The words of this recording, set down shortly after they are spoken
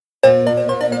It's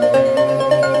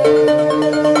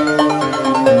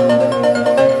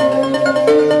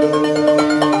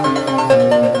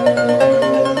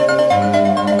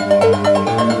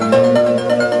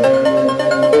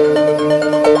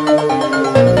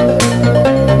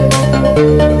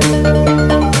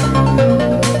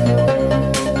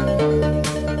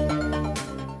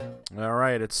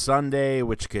Sunday,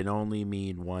 which can only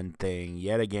mean one thing.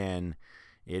 Yet again,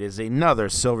 it is another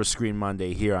Silver Screen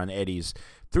Monday here on Eddie's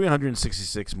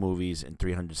 366 Movies in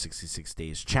 366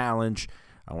 Days Challenge.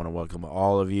 I want to welcome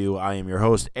all of you. I am your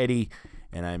host, Eddie,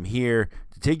 and I'm here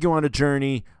to take you on a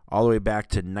journey all the way back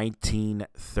to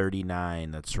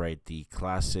 1939. That's right, the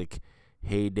classic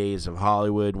heydays of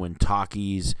Hollywood when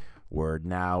talkies were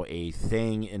now a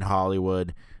thing in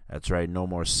Hollywood. That's right, no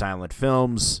more silent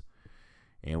films.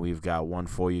 And we've got one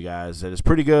for you guys that is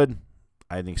pretty good.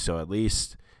 I think so, at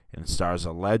least. And it stars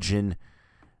a legend.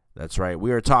 That's right.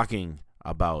 We are talking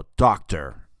about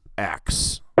Dr.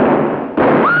 X.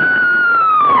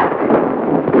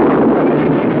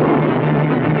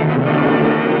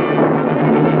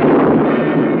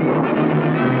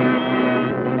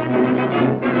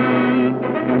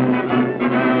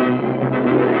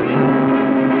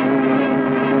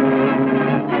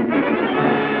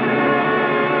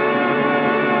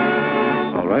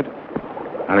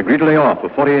 I'll agree to lay off for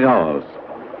 48 hours.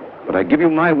 But I give you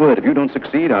my word, if you don't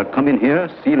succeed, I'll come in here,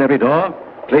 seal every door,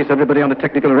 place everybody under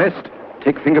technical arrest,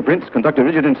 take fingerprints, conduct a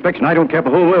rigid inspection. I don't care if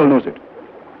the whole world knows it.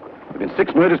 There have been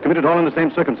 6 murders committed all in the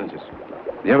same circumstances.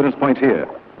 The evidence point here.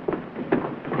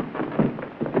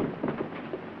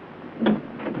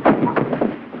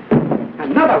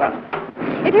 Another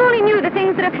one! If you only knew the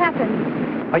things that have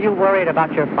happened. Are you worried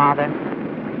about your father?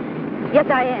 Yes,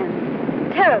 I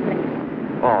am. Terribly.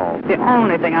 Oh, the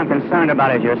only thing I'm concerned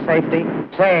about is your safety.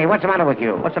 Say, what's the matter with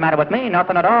you? What's the matter with me?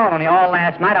 Nothing at all. Only all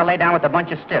last night I lay down with a bunch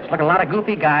of stiffs. Look, a lot of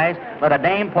goofy guys, let a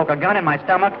dame poke a gun in my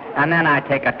stomach, and then I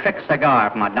take a trick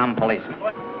cigar from a dumb policeman.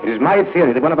 It is my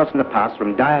theory that one of us in the past,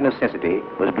 from dire necessity,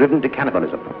 was driven to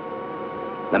cannibalism.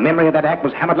 The memory of that act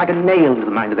was hammered like a nail to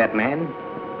the mind of that man.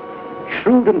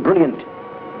 Shrewd and brilliant.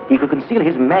 He could conceal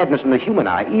his madness from the human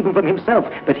eye, even from himself,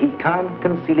 but he can't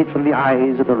conceal it from the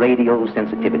eyes of the radio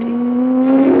sensitivity.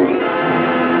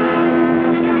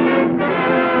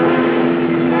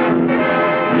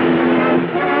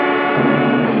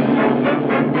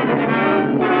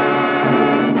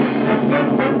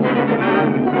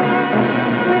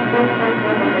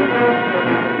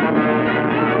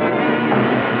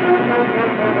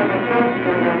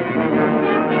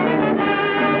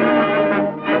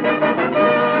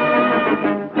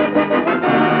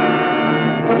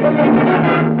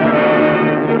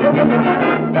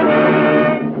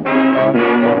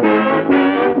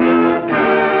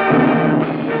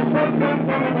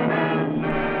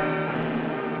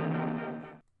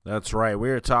 That's right. We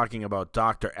are talking about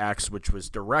Dr. X, which was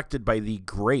directed by the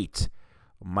great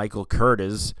Michael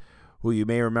Curtiz, who you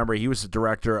may remember, he was the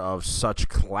director of such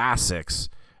classics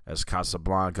as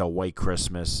Casablanca, White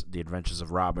Christmas, The Adventures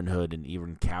of Robin Hood, and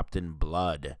even Captain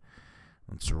Blood.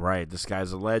 That's right. This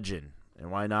guy's a legend,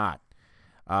 and why not?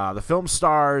 The film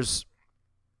stars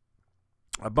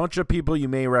a bunch of people you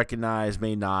may recognize,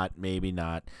 may not, maybe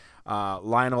not.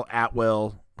 Lionel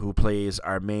Atwill, who plays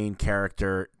our main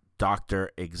character,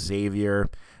 Dr. Xavier.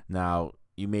 Now,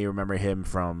 you may remember him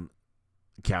from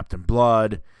Captain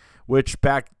Blood, which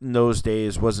back in those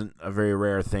days wasn't a very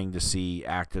rare thing to see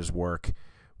actors work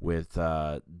with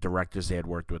directors they had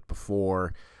worked with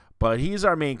before. But he's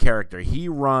our main character. He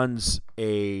runs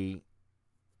a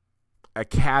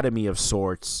academy of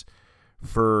sorts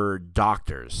for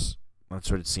doctors. That's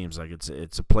what it seems like.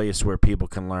 It's a place where people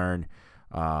can learn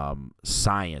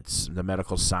science, the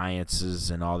medical sciences,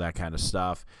 and all that kind of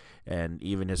stuff. And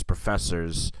even his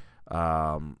professors,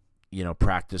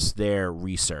 practice their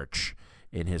research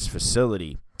in his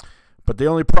facility. But the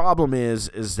only problem is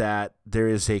that there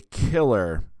is a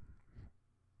killer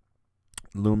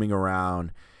looming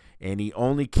around, and he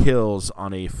only kills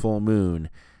on a full moon,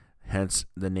 hence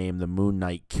the name the Moon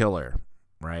Knight Killer,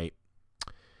 right?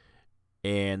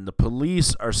 And the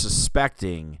police are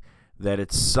suspecting that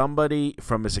it's somebody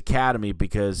from his academy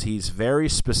because he's very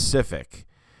specific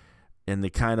in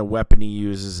the kind of weapon he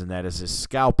uses, and that is his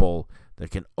scalpel that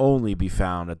can only be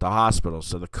found at the hospital.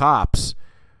 So the cops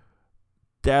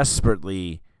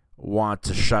desperately want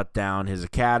to shut down his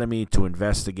academy to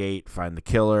investigate, find the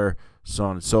killer, so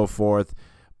on and so forth.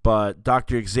 But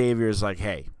Dr. Xavier is like,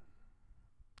 hey,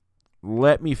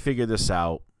 let me figure this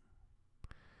out.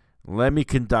 Let me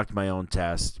conduct my own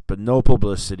test, but no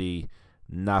publicity,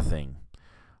 nothing.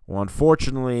 Well,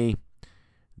 unfortunately,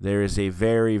 there is a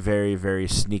very, very, very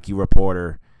sneaky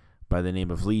reporter by the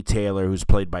name of Lee Taylor, who's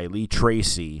played by Lee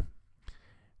Tracy,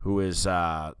 who is,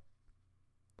 I'll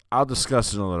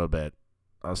discuss it a little bit.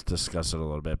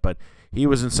 But he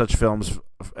was in such films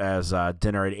as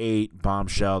Dinner at 8,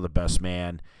 Bombshell, The Best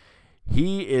Man.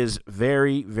 He is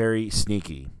very, very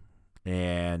sneaky.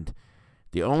 And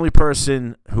the only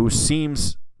person who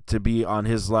seems to be on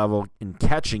his level in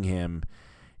catching him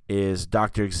is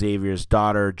Dr. Xavier's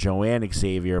daughter, Joanne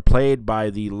Xavier, played by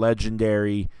the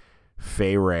legendary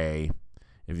Fay Wray.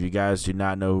 If you guys do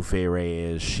not know who Fay Wray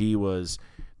is, she was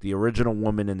the original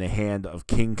woman in the hand of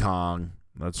King Kong.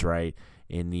 That's right,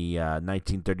 in the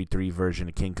 1933 version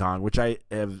of King Kong, which I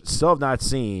still have not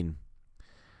seen.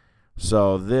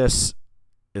 So this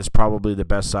is probably the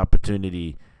best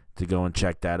opportunity to go and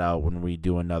check that out when we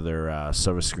do another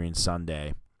Silver Screen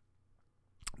Sunday.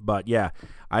 But yeah,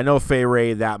 I know Fay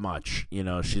Wray that much. You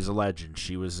know, she's a legend.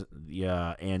 She was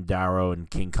Ann Darrow in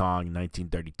King Kong in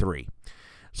 1933.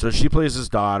 So she plays his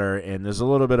daughter, and there's a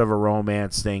little bit of a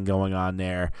romance thing going on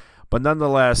there. But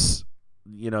nonetheless,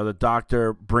 you know, the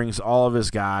doctor brings all of his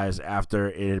guys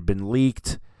after it had been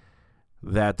leaked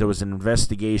that there was an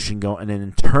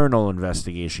internal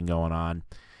investigation going on.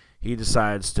 He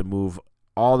decides to move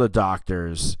all the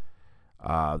doctors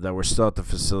that were still at the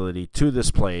facility to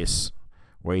this place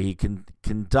where he can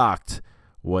conduct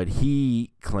what he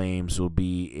claims will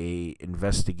be a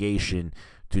investigation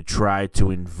to try to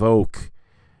invoke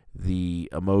the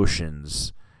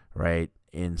emotions, right,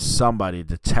 in somebody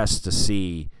to test to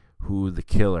see who the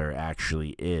killer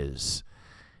actually is.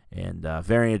 And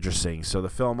very interesting. So the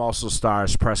film also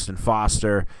stars Preston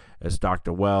Foster as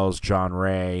Dr. Wells, John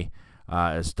Ray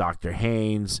as Dr.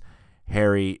 Haynes,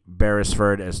 Harry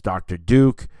Beresford as Dr.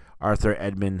 Duke, Arthur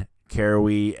Edmund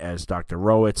Caraway as Dr.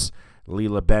 Rowitz,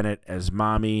 Leela Bennett as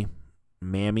Mammy,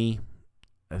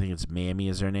 I think it's Mammy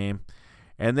is her name.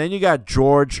 And then you got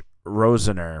George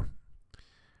Rosener,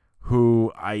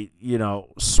 who I,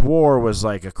 swore was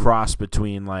like a cross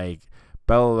between like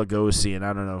Bela Lugosi and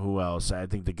I don't know who else. I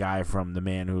think the guy from The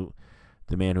Man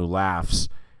Who Laughs.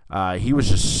 He was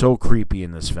just so creepy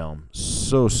in this film.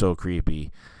 So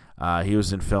creepy. He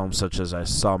was in films such as I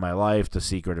Saw My Life, The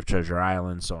Secret of Treasure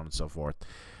Island, so on and so forth.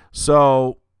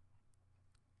 So,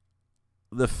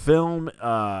 the film,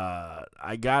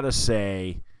 I gotta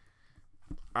say,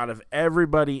 out of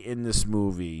everybody in this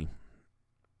movie,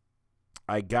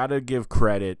 I gotta give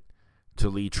credit to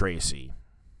Lee Tracy.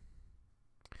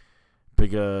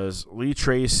 Because Lee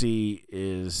Tracy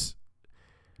is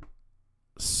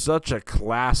such a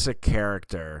classic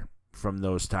character from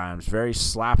those times. Very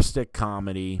slapstick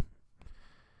comedy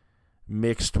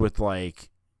mixed with like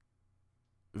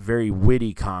very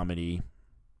witty comedy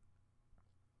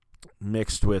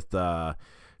mixed with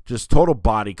just total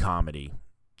body comedy.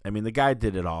 I mean, the guy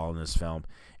did it all in this film,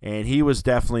 and he was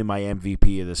definitely my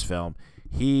MVP of this film.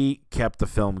 He kept the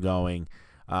film going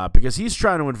because he's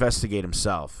trying to investigate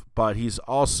himself, but he's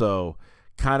also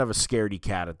kind of a scaredy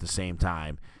cat at the same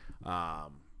time.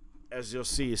 As you'll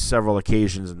see several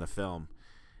occasions in the film,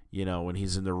 when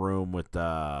he's in the room with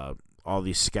all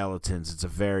these skeletons, it's a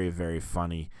very, very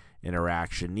funny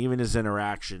interaction. Even his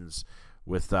interactions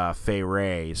with Fay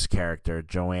Wray's character,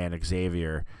 Joanne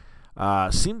Xavier,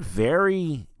 seemed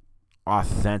very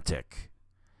authentic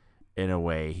in a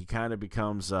way. He kind of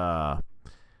becomes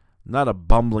not a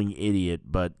bumbling idiot,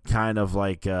 but kind of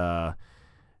like a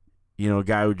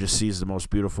guy who just sees the most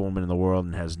beautiful woman in the world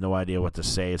and has no idea what to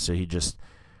say, so he just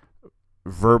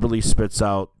verbally spits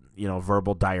out,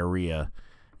 verbal diarrhea,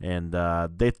 and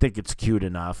they think it's cute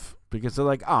enough because they're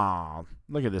like, "Oh,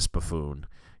 look at this buffoon."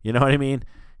 You know what I mean?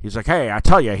 He's like, "Hey, I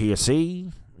tell you, you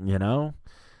see,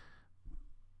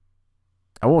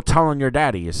 I won't tell on your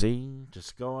daddy, you see.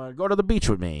 Just go to the beach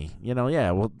with me.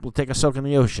 Yeah, we'll take a soak in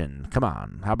the ocean. Come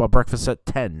on. How about breakfast at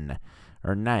 10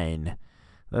 or 9?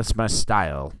 That's my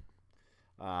style."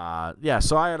 Yeah,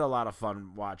 so I had a lot of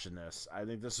fun watching this. I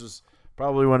think this was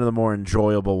probably one of the more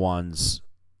enjoyable ones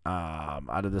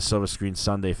out of the Silver Screen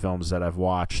Sunday films that I've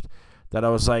watched, that I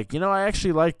was like, I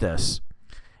actually like this.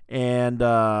 And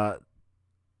for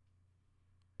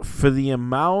the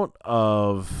amount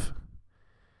of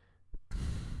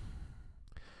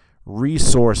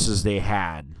resources they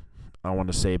had, I want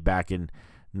to say back in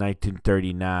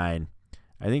 1939,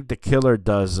 I think the killer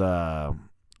does a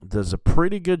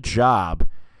pretty good job.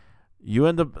 You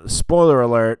end up, spoiler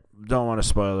alert, don't want to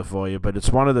spoil it for you, but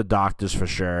it's one of the doctors for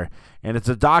sure, and it's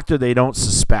a doctor they don't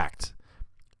suspect.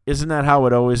 Isn't that how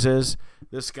it always is?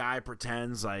 This guy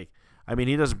pretends like,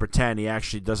 he doesn't pretend, he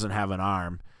actually doesn't have an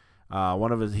arm.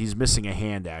 He's missing a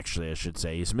hand, actually, I should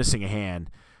say. He's missing a hand.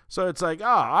 So it's like,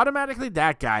 automatically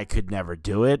that guy could never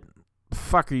do it. The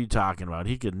fuck are you talking about?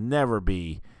 He could never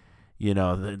be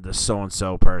the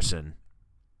so-and-so person.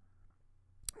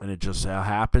 And it just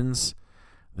happens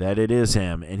that it is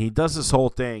him. And he does this whole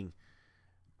thing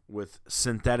with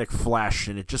synthetic flesh,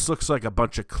 and it just looks like a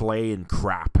bunch of clay and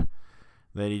crap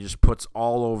that he just puts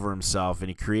all over himself, and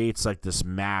he creates like this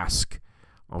mask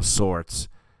of sorts.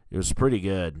 It was pretty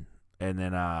good. And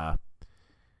then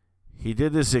he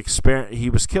did this experiment. He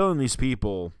was killing these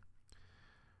people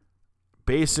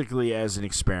basically as an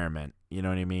experiment, you know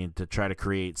what I mean, to try to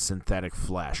create synthetic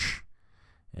flesh.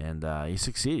 And he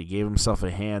succeeded. He gave himself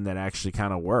a hand that actually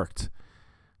kind of worked.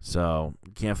 So,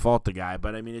 you can't fault the guy.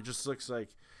 But, I mean, it just looks like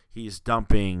he's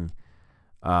dumping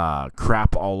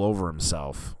crap all over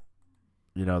himself,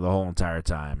 the whole entire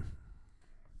time.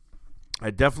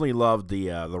 I definitely loved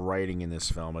the writing in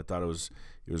this film. I thought it was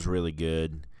really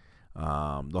good.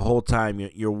 The whole time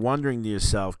you're wondering to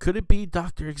yourself, could it be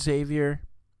Dr. Xavier?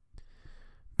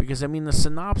 Because, I mean, the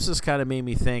synopsis kind of made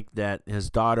me think that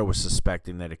his daughter was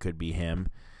suspecting that it could be him.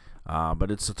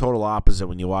 But it's the total opposite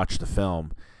when you watch the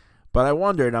film. But I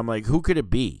wondered, I'm like, who could it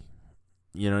be?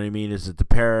 You know what I mean? Is it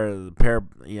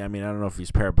yeah, I mean, I don't know if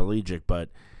he's paraplegic, but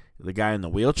the guy in the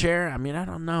wheelchair? I mean, I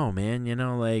don't know, man.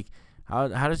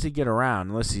 How does he get around?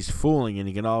 Unless he's fooling and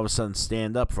he can all of a sudden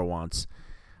stand up for once.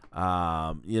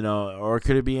 Or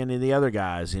could it be any of the other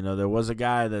guys? There was a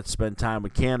guy that spent time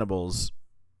with cannibals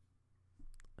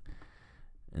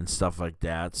and stuff like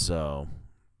that. So,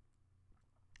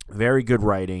 very good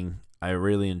writing. I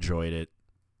really enjoyed it.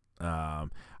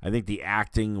 I think the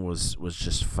acting was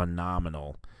just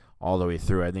phenomenal all the way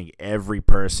through. I think every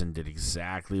person did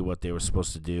exactly what they were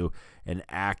supposed to do and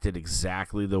acted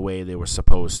exactly the way they were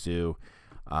supposed to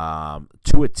a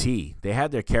T. They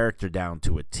had their character down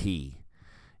to a T.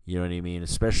 You know what I mean?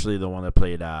 Especially the one that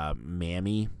played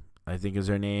Mammy, I think is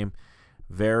her name.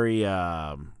 Very...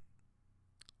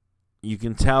 you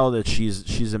can tell that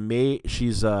she's a maid.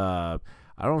 I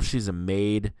don't know if she's a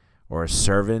maid or a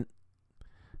servant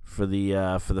for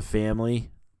the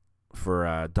family,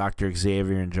 for Dr.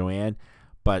 Xavier and Joanne,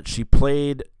 but she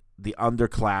played the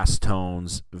underclass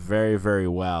tones very, very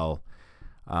well,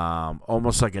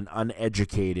 almost like an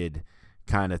uneducated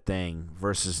kind of thing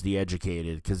versus the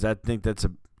educated, because I think that's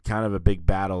a kind of a big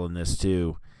battle in this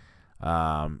too.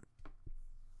 The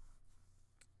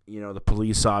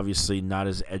police obviously not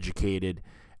as educated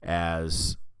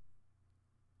as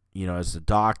as the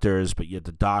doctors, but yet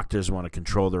the doctors want to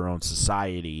control their own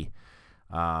society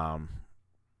to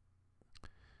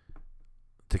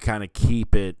kind of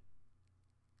keep it.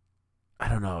 I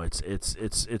don't know.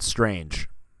 It's strange.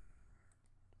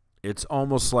 It's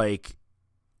almost like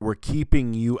we're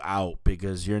keeping you out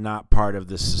because you're not part of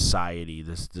this society.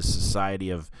 This society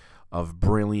of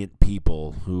brilliant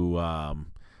people who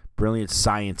brilliant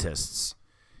scientists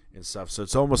and stuff. So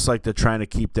it's almost like they're trying to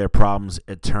keep their problems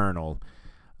internal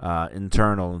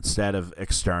instead of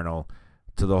external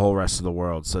to the whole rest of the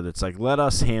world. So it's like, let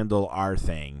us handle our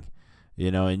thing,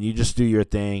 and you just do your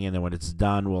thing, and then when it's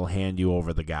done, we'll hand you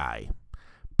over the guy.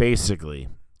 Basically,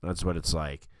 that's what it's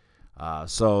like.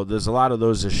 So there's a lot of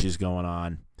those issues going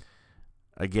on.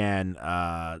 Again,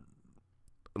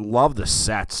 love the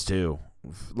sets too.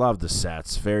 Love the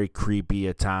sets. Very creepy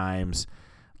at times.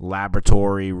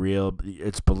 Laboratory, real.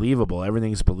 It's believable.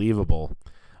 Everything's believable.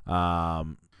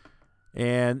 And,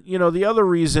 the other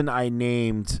reason I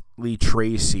named Lee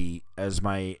Tracy as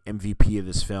my MVP of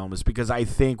this film is because I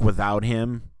think without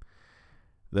him,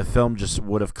 the film just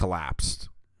would have collapsed,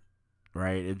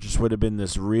 right? It just would have been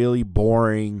this really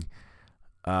boring,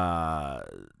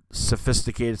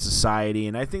 sophisticated society.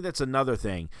 And I think that's another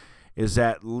thing, is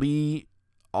that Lee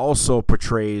also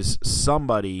portrays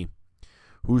somebody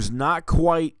who's not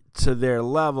quite to their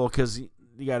level, because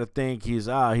you got to think he's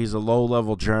a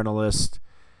low-level journalist.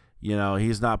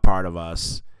 He's not part of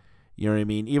us. You know what I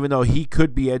mean? Even though he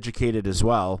could be educated as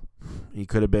well. He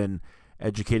could have been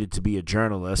educated to be a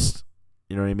journalist.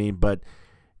 You know what I mean? But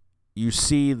you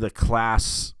see the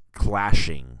class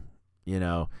clashing,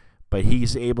 but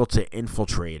he's able to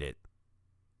infiltrate it.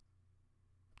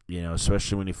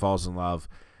 Especially when he falls in love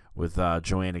with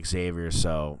Joanne Xavier.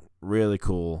 So really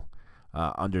cool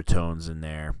undertones in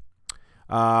there.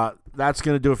 That's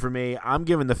going to do it for me. I'm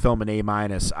giving the film an A-.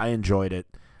 I enjoyed it.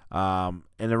 And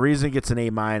the reason it gets an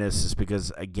A- is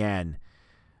because, again,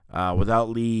 without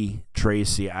Lee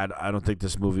Tracy, I don't think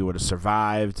this movie would have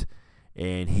survived.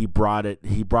 And he brought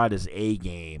his A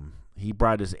game. He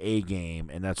brought his A game,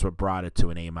 and that's what brought it to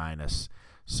an A-.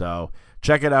 So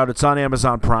check it out. It's on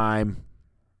Amazon Prime.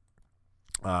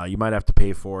 You might have to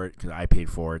pay for it, because I paid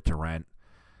for it to rent.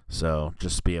 So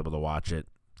just be able to watch it.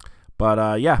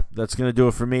 But, yeah, that's going to do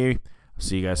it for me.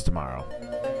 See you guys tomorrow.